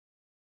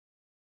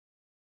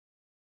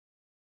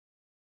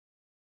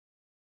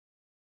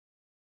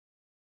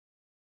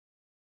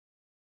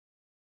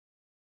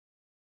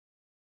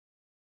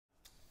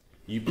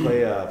You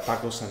play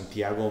Paco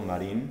Santiago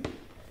Marín,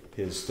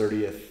 his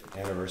 30th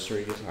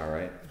anniversary guitar,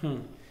 right?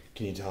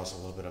 Can you tell us a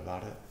little bit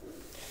about it?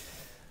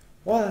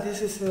 Well,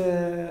 this is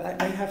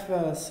I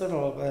have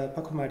several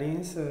Paco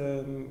Marins.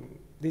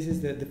 This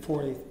is the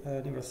 40th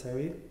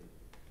anniversary.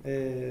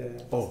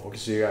 Okay,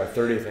 so you got a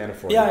 30th and a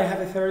 40th. Yeah, I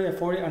have a 30, a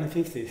 40, and a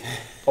 50.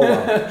 Oh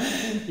wow!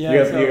 Yeah,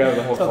 you got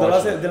the whole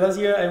collection. The last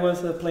year I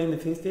was playing the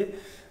 50,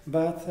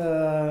 but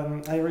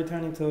I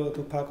returned to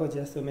Paco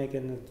just to make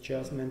an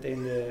adjustment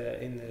in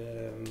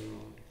the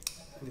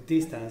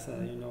distance,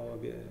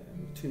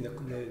 between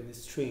the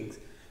strings,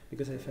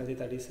 because I felt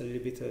that it's a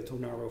little bit too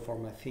narrow for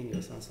my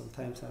fingers, and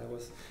sometimes I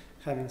was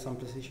having some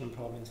precision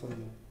problems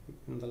on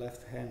the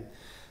left hand.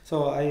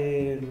 So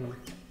I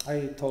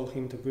told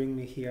him to bring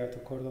me here to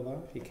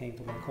Córdoba. He came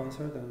to my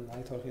concert, and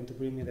I told him to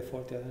bring me the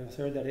 40th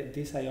anniversary.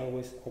 This I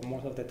always, or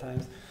most of the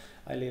times,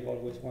 I leave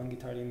always one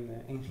guitar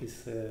in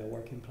his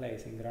working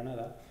place in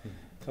Granada.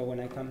 So when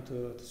I come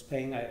to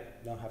Spain, I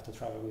don't have to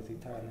travel with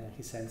guitar, and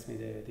he sends me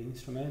the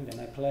instrument, and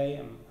I play,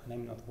 and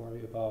I'm not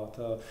worried about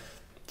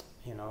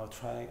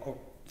trying. Or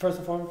first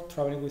of all,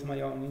 traveling with my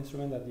own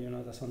instrument. That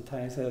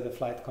sometimes the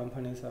flight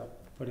companies are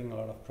putting a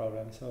lot of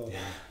problems. So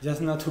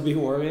just not to be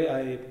worried,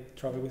 I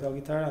travel without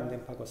guitar, and then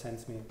Paco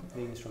sends me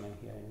the instrument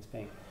here in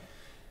Spain.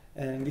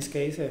 And in this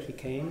case, he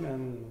came,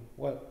 and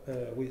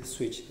we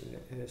switched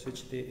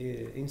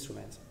the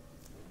instruments.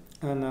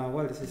 And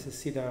this is a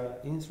cedar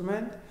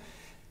instrument,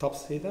 top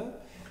cedar.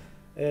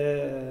 I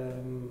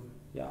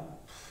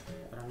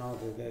don't know,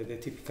 the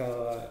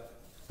typical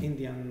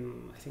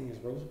Indian, I think it's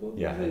rosewood.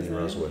 Yeah,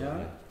 rosewood.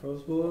 Yeah,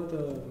 rosewood.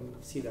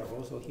 Cedar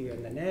also here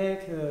in the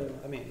neck.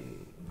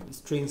 The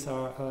strings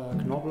are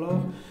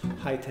Knobloch,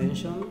 high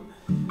tension,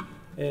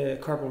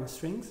 carbon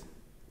strings.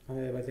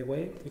 By the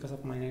way, because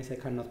of my nails, I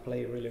cannot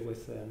play really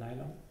with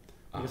nylon,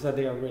 because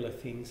they are really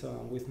thin.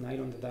 So with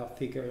nylon that are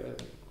thicker,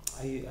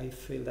 I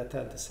feel that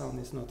the sound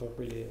is not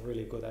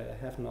really good. I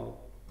have no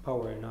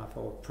power enough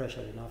or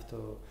pressure enough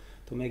to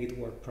make it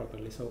work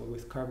properly. So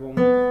with carbon,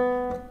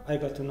 I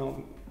got to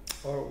know,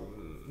 or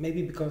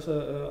maybe because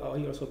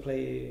I also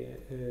play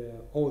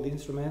old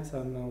instruments,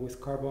 and with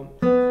carbon,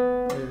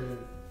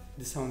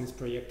 the sound is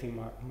projecting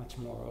much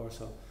more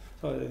also.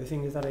 So the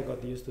thing is that I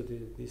got used to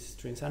these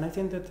strings, and I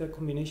think that the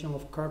combination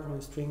of carbon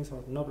strings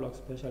or Knobloch,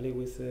 especially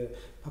with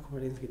Paco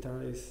Marin's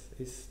guitar, is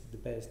the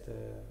best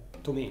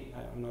to me.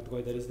 I'm not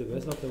going that it's the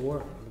best of the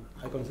world.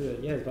 I consider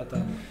yes, but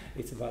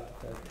it's about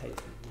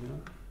taste,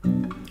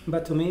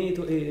 But to me,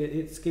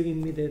 it's giving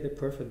me the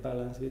perfect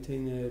balance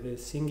between the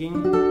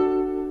singing,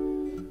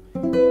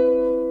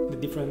 the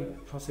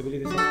different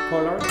possibilities of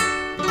color.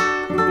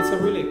 It's a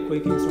really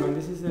quick instrument.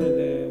 This is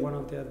one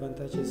of the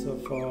advantages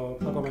of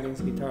Paco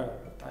Marin's guitar.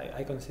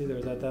 I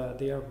consider that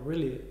they are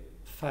really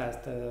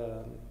fast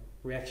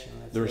reaction.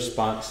 The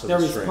response of the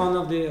string. response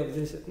of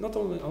this, not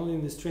only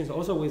in the strings,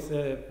 also with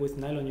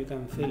nylon you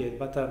can feel it.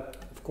 But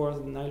of course,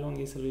 nylon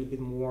is a little bit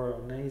more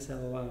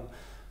nasal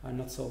and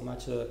not so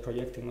much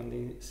projecting on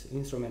this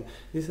instrument.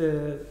 This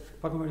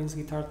Paco Marin's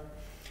guitar.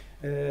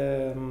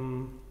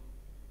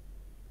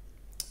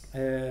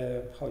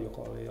 How you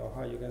call it, or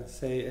how you can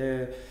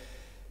say,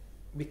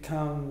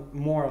 become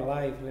more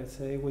alive, let's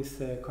say,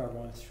 with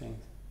carbon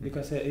strings,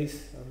 because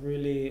it's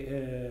really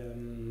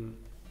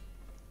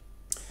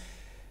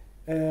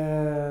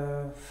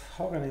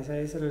how can I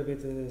say, it's a little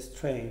bit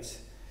strange,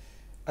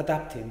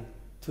 adapting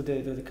to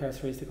the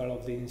characteristic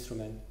of the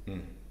instrument.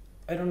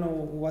 I don't know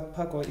what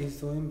Paco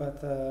is doing,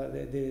 but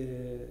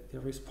the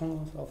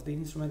response of the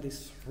instrument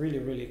is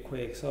really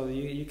quick. So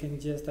you can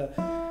just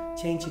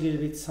change a little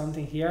bit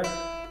something here,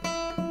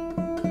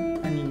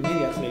 and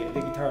immediately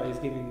the guitar is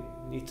giving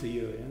it to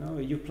you.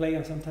 You play,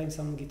 and sometimes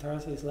some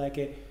guitars is like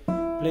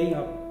playing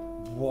up.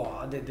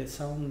 Wow, the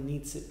sound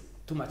needs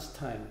too much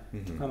time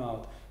to come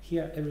out.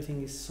 Here,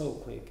 everything is so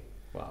quick.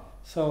 Wow.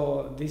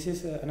 So this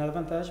is an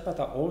advantage, but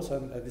also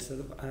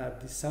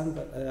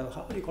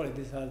how do you call it,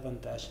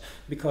 disadvantage?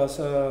 Because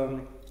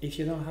if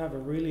you don't have a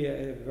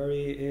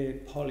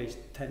very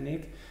polished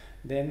technique,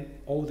 then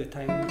all the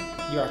time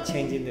you are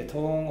changing the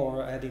tone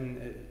or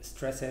adding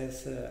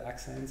stresses,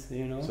 accents,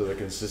 So the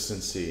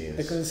consistency.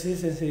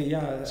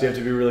 Yeah. So you have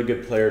to be a really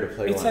good player to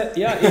play one.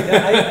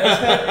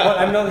 Well,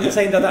 I'm not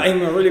saying that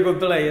I'm a really good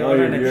player.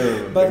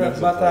 No,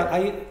 but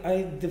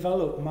I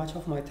develop much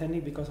of my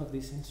technique because of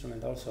this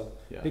instrument also.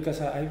 Yeah.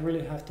 Because I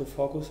really have to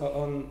focus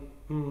on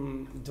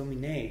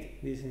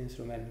dominate this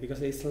instrument,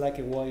 because it's like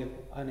a wild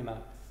animal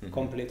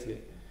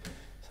completely.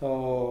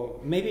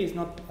 So maybe it's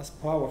not as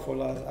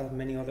powerful as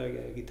many other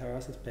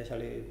guitars,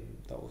 especially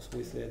those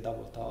with a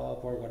double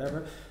top or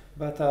whatever.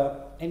 But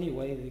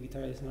anyway, the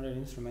guitar is not an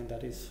instrument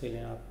that is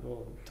filling up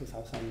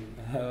 2,000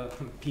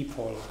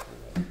 people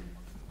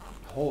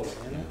whole.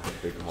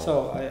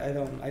 So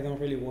I don't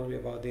really worry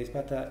about this.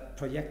 But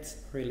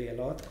projects really a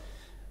lot,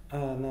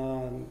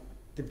 and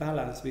the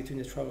balance between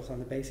the trebles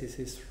and the basses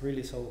is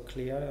really so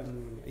clear.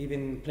 And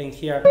even playing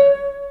here,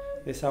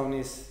 the sound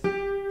is.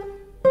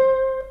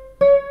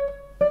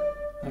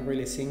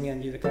 Really singing,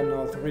 and you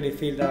cannot really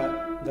feel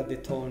that the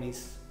tone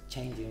is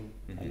changing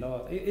a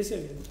lot. It's a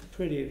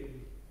pretty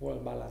well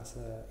balanced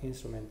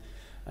instrument,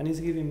 and it's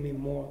giving me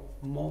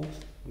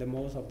the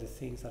most of the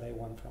things that I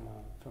want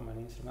from an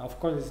instrument. Of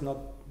course, it's not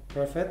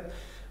perfect,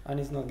 and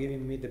it's not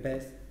giving me the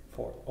best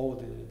for all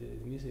the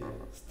music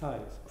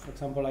styles. For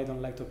example, I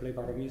don't like to play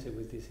baroque music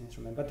with this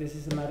instrument, but this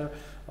is a matter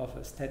of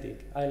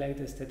aesthetic. I like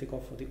the aesthetic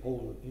of the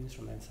old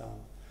instrument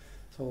sound.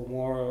 So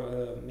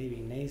more maybe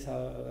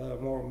nasal,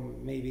 more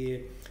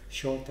maybe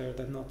shorter,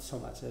 but not so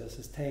much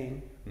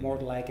sustained, more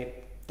like a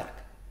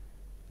tack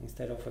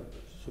instead of a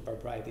super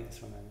bright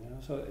instrument, you know.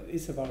 So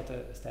it's about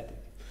the aesthetic.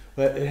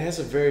 But it has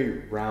a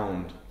very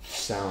round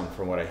sound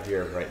from what I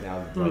hear right now,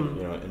 like,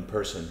 you know, in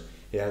person.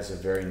 It has a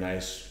very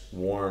nice,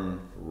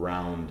 warm,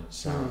 round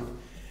sound.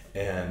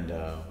 And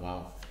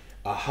wow,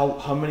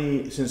 how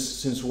many?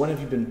 Since when have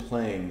you been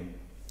playing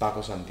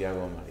Paco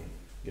Santiago Marín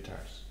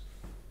guitars?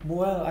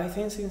 Well, I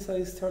think since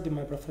I started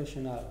my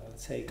professional,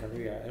 let's say,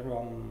 career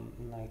around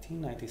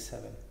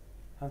 1997,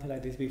 something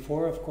like this.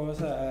 Before, of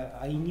course,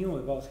 I knew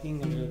about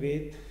him a little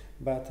bit,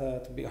 but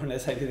to be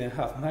honest, I didn't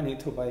have money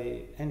to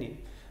buy any.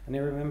 And I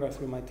remember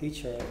through my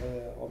teacher,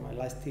 or my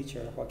last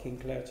teacher, Joaquin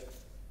Clerch,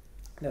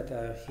 that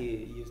he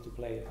used to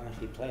play, and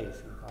he plays,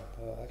 in fact,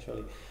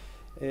 actually,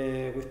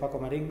 with Paco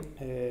Marín.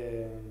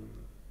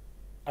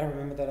 I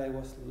remember that I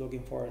was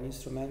looking for an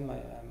instrument.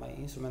 My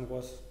instrument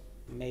was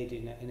made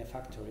in a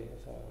factory,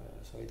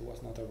 so it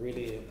was not a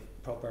really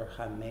proper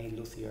handmade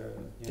luthier,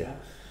 you know.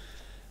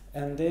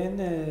 And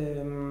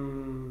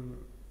then,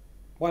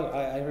 well,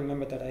 I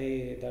remember that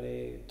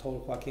I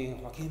told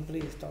Joaquin,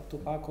 please talk to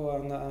Paco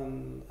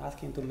and ask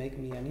him to make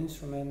me an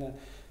instrument.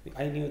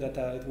 I knew that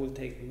it would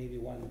take maybe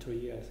 1 or 2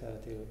 years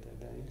till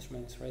the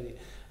instrument is ready.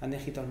 And then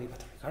he told me,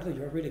 but Ricardo,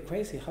 you're really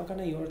crazy. How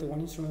can I order one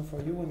instrument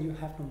for you when you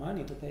have no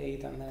money to pay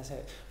it? And then I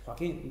said,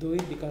 Joaquin, do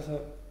it, because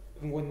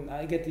when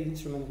I get the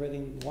instrument ready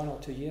in 1 or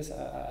 2 years,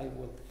 I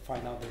will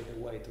find out the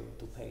way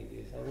to pay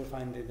this. I will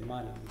find the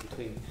money in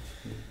between.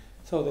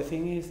 So the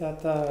thing is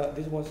that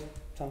this was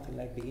something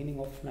like beginning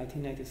of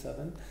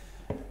 1997,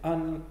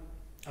 and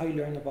I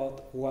learned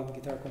about one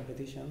guitar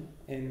competition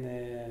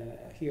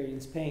here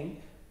in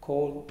Spain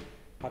called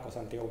Paco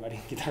Santiago Marín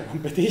Guitar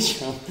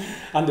Competition,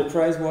 and the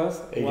prize was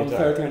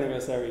 130th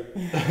anniversary.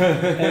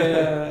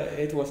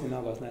 It was in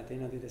August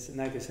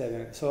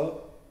 1997,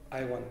 so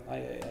I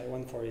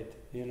went for it,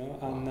 you know.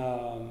 And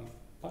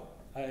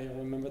I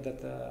remember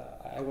that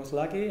I was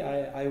lucky.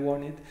 I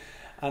won it,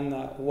 and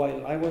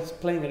while I was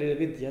playing a little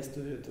bit, just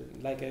to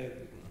like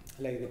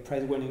the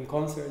prize-winning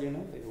concert, you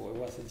know, it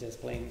wasn't just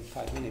playing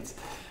 5 minutes.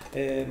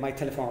 My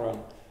telephone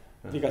rang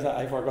because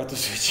I forgot to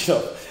switch it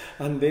off,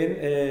 and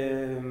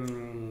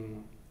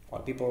then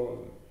while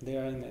people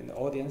there in the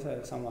audience,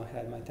 someone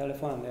had my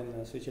telephone and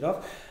then switched it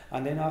off,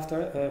 and then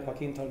after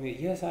Joaquin told me,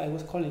 yes, I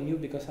was calling you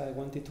because I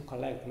wanted to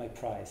collect my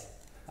prize.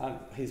 And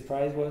his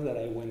prize was that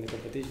I won the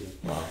competition.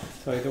 Wow.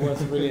 So it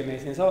was really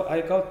amazing. So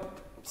I got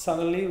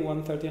suddenly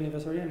 130th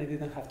anniversary and I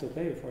didn't have to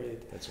pay for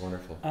it. That's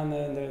wonderful. And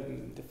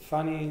the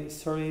funny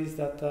story is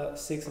that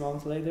 6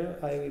 months later,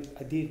 I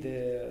did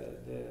the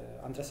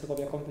Andrés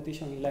Segovia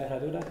competition in La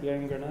Herradura here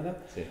in Granada.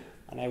 Sí.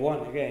 And I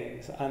won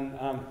again. So,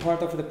 and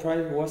part of the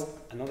prize was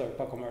another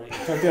Paco Marín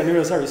 30th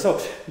anniversary. So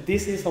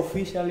this is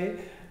officially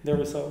the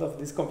result of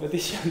this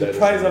competition, the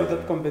prize of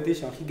that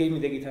competition. He gave me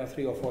the guitar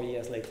 3 or 4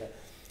 years later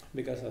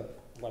because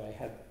well, I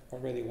had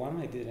already won,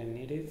 I didn't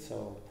need it,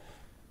 so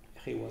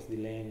he was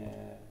delaying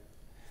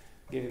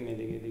giving me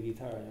the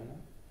guitar, you know.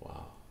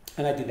 Wow.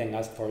 And I didn't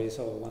ask for it,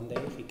 so one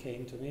day he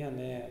came to me and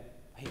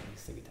hey,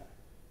 it's the guitar.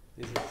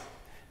 This is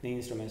the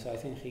instrument. So I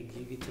think he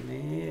gave it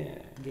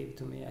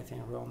to me, I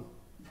think around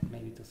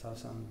maybe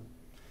 2000.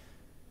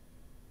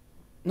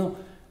 No,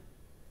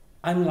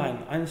 I'm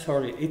lying, I'm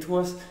sorry. It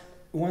was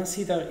one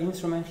cedar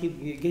instrument. He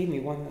gave me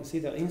one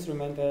cedar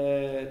instrument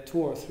 2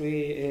 or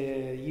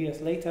 3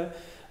 years later.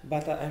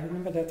 But I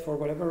remember that for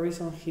whatever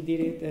reason he did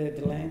it,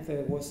 the length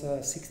was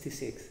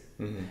 66.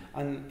 Mm-hmm.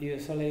 And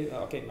usually,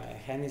 okay, my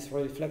hand is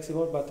really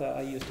flexible, but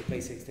I used to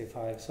play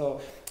 65. So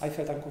I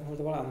felt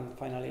uncomfortable, and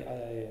finally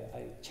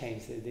I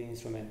changed the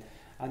instrument.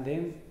 And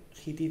then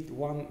he did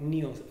one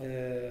new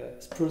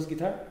spruce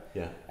guitar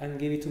and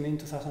gave it to me in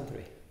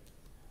 2003.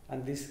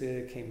 And this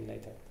came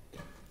later.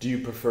 Do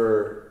you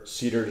prefer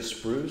cedar to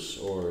spruce,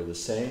 or the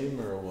same,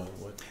 or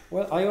what?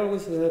 Well, I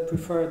always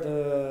prefer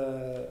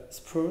the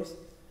spruce,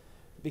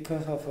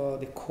 because of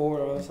the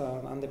chorus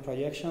and the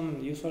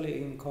projection.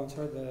 Usually in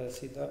concert,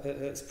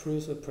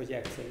 spruce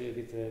projects a little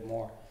bit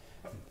more.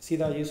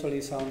 Cedar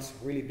usually sounds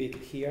really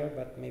big here,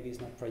 but maybe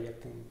it's not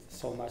projecting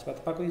so much.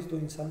 But Paco is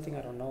doing something,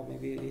 I don't know,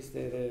 maybe it's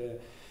the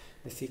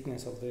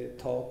thickness of the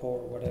top or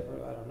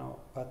whatever, I don't know.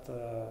 But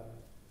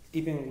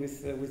even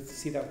with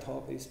cedar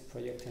top, it's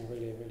projecting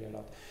really, really a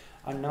lot.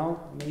 And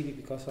now, maybe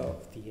because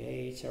of the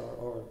age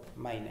or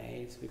my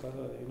nails, because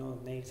you know,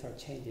 nails are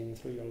changing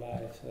through your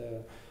life,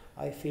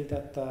 I feel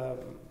that a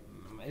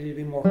little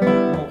bit more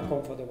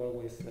comfortable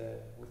with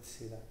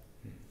cedar.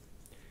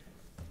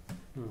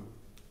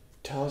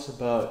 Tell us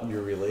about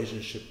your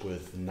relationship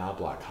with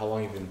Knobloch. How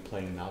long have you been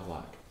playing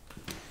Knobloch?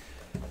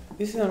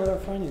 This is another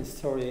funny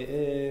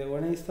story.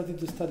 When I started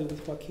to study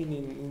with Joaquin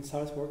in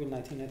Salzburg in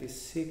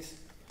 1996,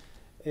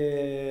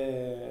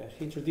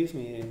 he introduced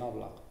me in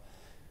Knobloch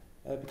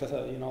because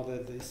you know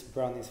that this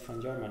brand is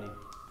from Germany.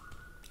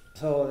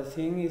 So the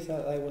thing is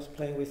that I was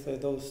playing with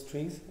those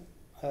strings.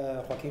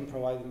 Joaquin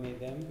provided me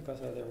them because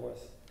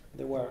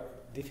they were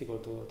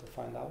difficult to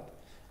find out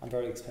and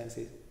very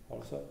expensive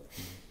also.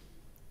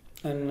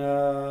 And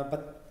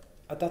but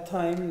at that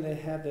time they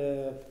had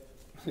a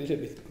little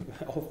bit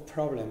of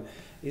problem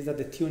is that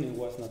the tuning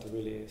was not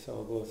really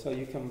so good. So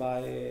you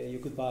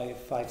could buy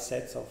 5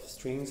 sets of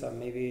strings and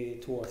maybe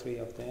 2 or 3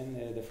 of them,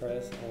 the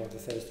first or the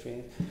third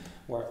string,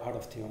 were out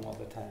of tune all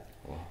the time.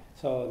 Wow.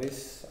 So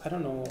this, I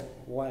don't know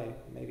why,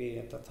 maybe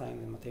at that time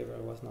the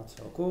material was not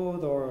so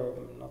good or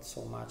not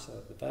so much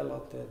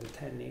developed, the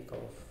technique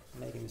of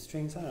making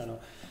strings, I don't know.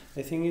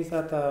 The thing is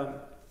that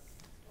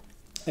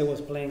I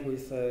was playing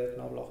with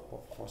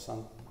Knobloch for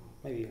some,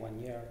 maybe 1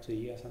 year, 2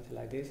 years, something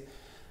like this.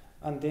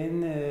 And then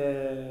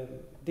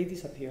they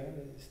disappeared,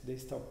 they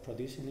stopped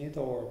producing it,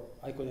 or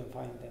I couldn't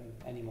find them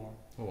anymore.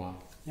 Oh wow.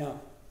 Yeah.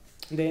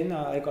 Then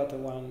I got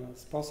one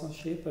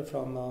sponsorship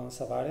from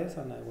Savares,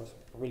 and I was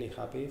really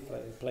happy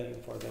playing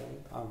for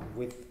them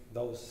with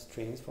those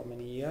strings for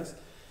many years.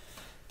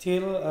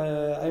 Till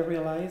I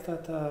realized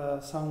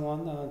that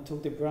someone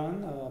took the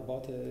brand,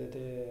 bought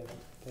the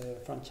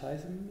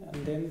franchise,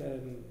 and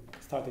then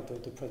started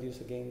to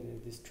produce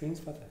again the strings,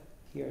 but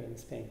here in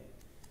Spain.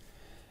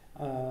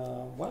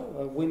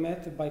 We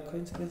met by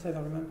coincidence. I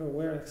don't remember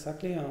where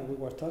exactly, and we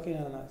were talking.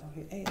 And I thought,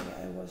 hey,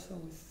 I was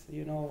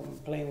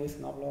playing with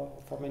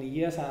Knobloch for many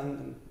years,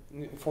 and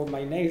for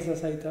my nails,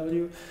 as I tell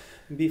you,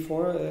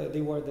 before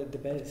they were the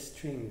best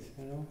strings,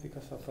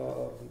 because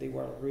of they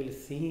were really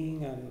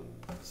thin and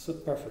so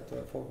perfect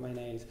for my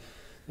nails.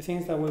 The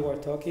things that we were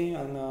talking,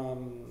 and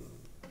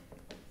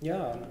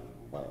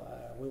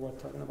we were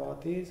talking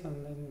about this,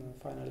 and then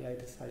finally I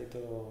decided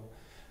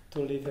to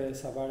leave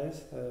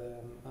Savares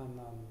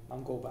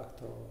and go back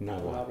to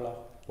Knobloch.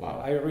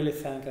 Wow. I really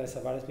thank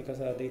Savares because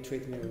they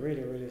treat me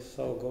really, really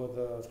so good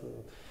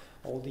through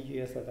all the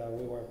years that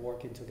we were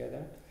working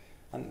together.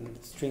 And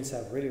the strings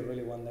are really,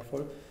 really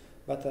wonderful.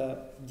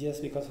 But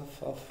just because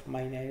of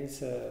my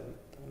nails,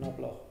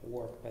 Knobloch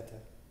work better.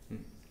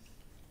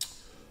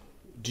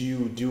 Do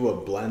you do a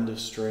blend of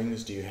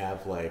strings? Do you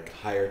have like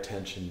higher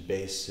tension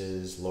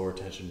basses, lower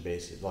tension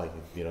basses, like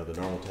the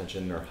normal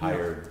tension, or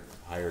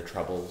higher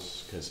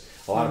trebles? Because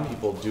a lot of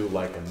people do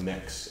like a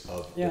mix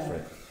of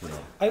different.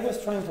 I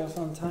was trying for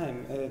some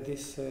time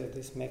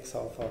this mix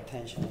of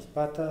tensions,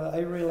 but I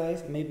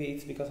realized maybe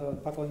it's because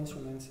of Paco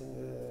instruments,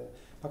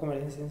 Paco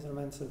Marin's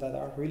instruments that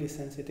are really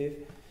sensitive.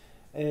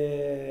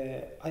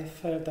 I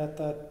felt that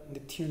the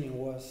tuning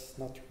was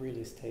not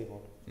really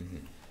stable.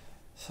 Mm-hmm.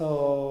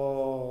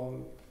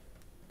 So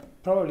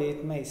probably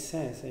it makes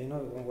sense,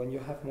 when you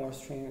have more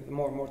string,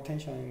 more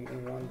tension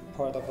in one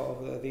part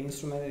of the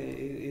instrument, it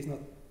is not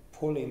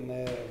pulling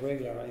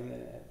regular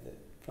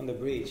from the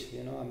bridge,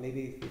 and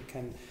maybe it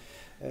can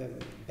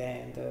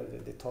bend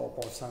the top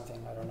or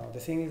something. I don't know. The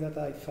thing is that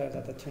I felt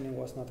that the tuning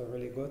was not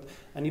really good,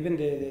 and even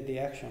the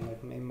action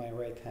in my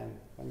right hand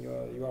when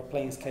you are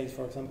playing scales,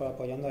 for example,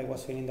 apoyando, I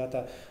was feeling that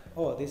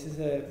this is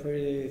a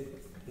pretty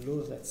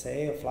loose, let's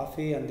say, or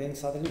fluffy, and then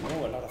suddenly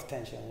a lot of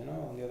tension,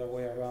 on the other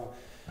way around,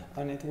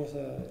 and it was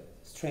a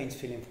strange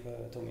feeling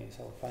to me.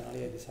 So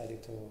finally I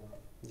decided to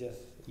just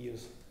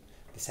use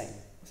the same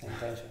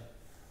tension.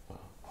 Wow.